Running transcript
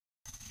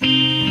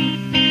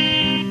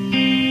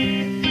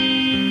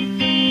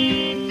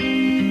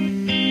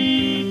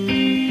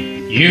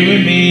You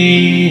and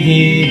me,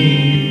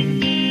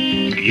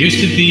 we used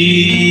to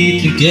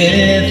be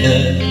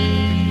together,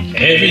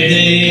 every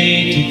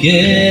day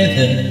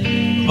together,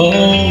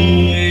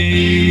 always.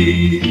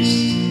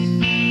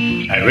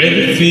 I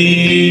really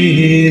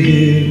feel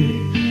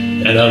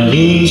that I'm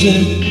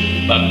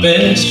losing my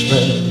best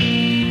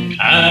friend.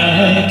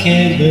 I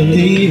can't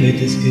believe it,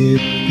 this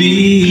could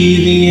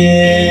be the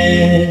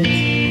end.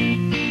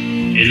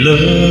 It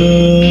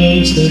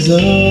looks as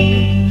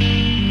though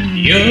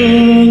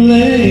you're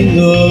letting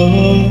go,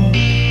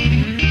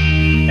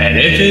 and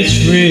if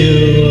it's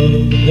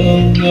real,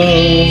 don't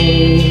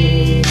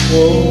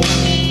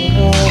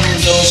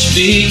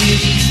speak.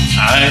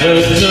 I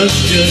know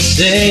just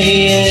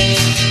saying,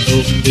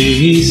 so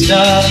please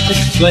stop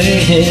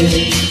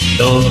explaining.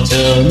 Don't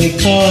tell me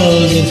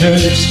 'cause it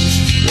hurts.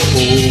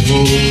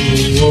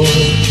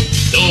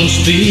 Don't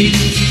speak.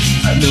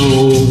 I know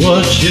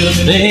what you're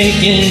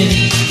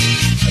thinking.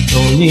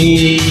 Don't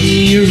need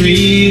your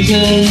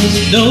reasons,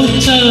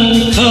 don't tell me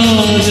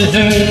 'cause it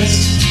hurts.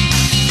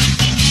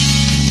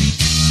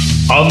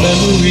 Our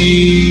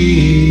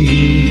memories,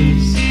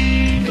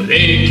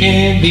 they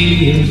can be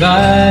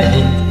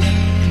inviting,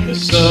 but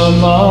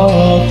some are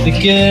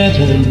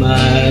altogether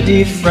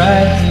mighty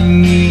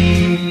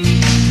frightening.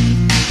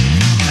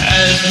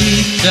 As we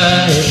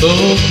die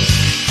both,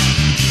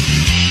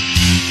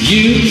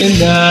 you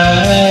and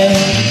I,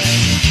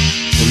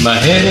 my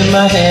head in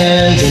my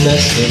hands and I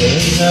say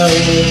no.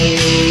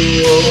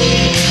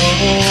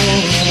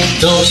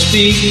 Don't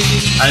speak,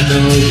 I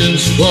know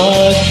just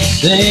what you're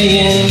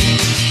saying,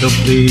 so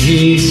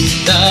please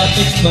stop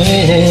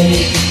explaining.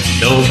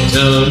 Don't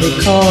tell me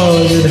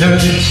 'cause it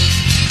hurts.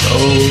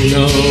 Oh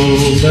no,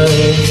 no.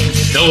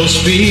 Don't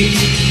speak,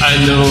 I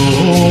know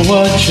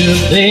what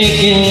you're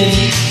thinking.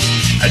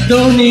 I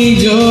don't need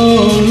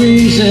your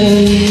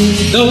reason.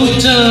 Don't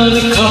tell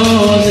me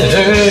 'cause it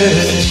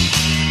hurts.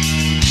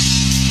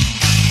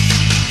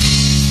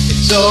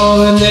 It's all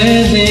an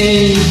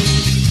ending,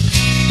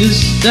 just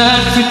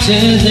stop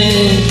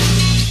pretending.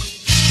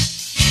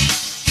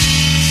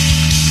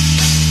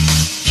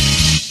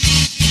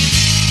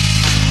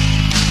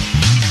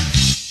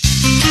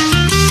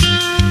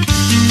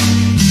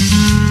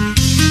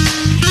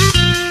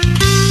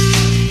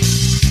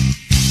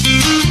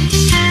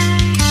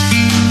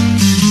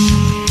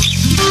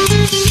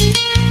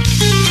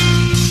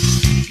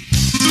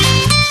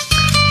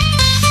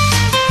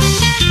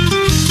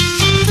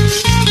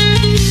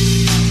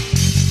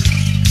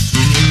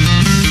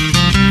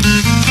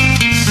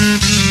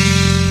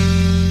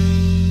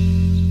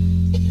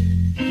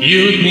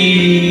 You and me,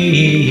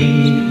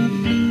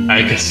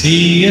 I can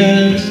see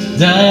us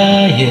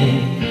dying.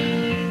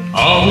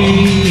 Are we?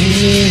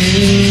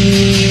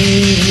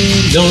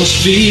 Don't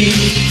speak,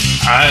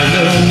 I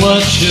know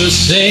what you're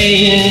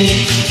saying,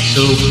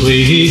 so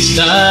please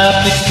stop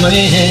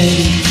explaining.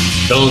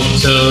 Don't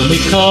tell me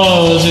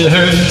 'cause it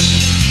hurts.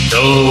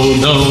 No,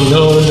 no,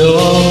 no, no,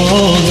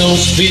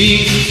 don't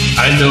speak,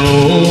 I know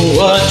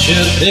what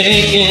you're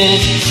thinking.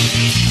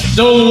 I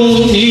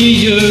don't need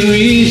your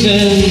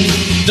reason.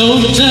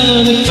 Don't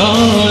tell me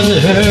 'cause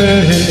it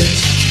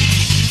hurts.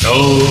 No,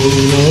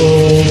 no,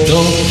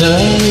 don't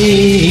tell me.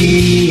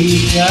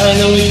 I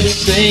know what you're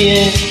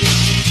saying,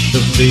 so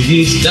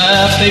please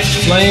stop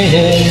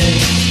explaining.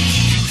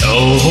 No,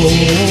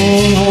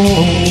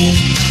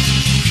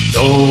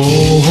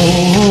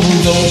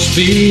 don't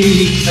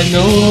speak. I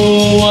know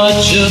what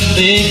you're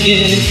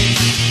thinking.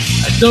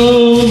 I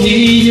don't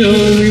need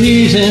your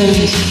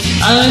reasons.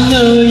 I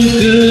know you're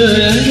good.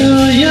 I know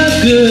you're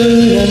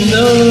good. I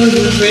know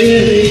you're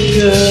really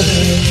good.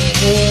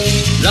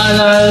 La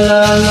la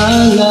la la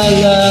la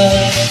la,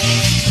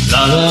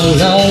 la la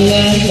la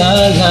la la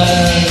la.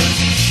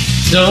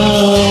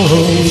 Don't,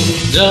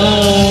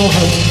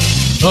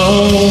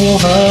 oh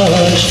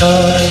hush,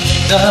 hush,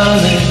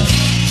 darling,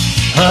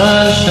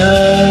 hush,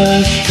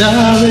 hush,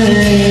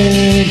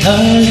 darling,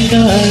 hush,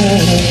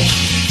 hush.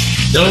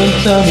 Don't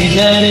tell me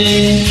that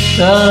it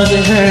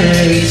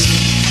hurts.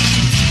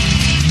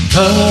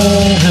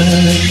 Hush,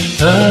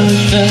 hush,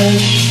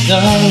 hush,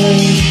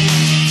 darling,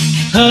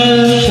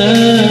 hush,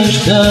 hush,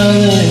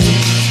 darling,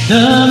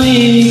 tell me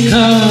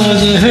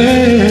 'cause it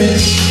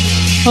hurts.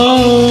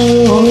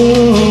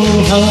 Oh,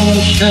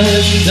 hush,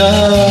 hush,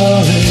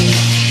 darling,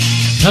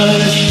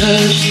 hush,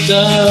 hush,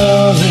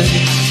 darling,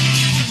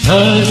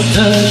 hush,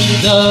 hush,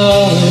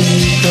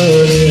 darling,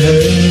 'cause it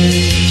hurts.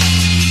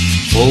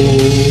 Oh,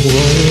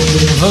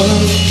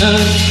 hush,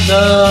 hush,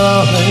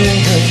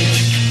 darling,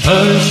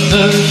 hush,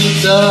 hush,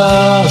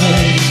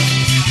 darling,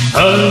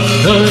 hush,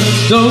 hush,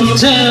 don't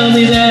tell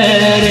me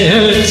that it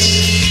hurts.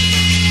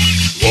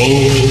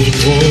 Oh,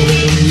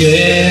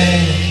 yeah.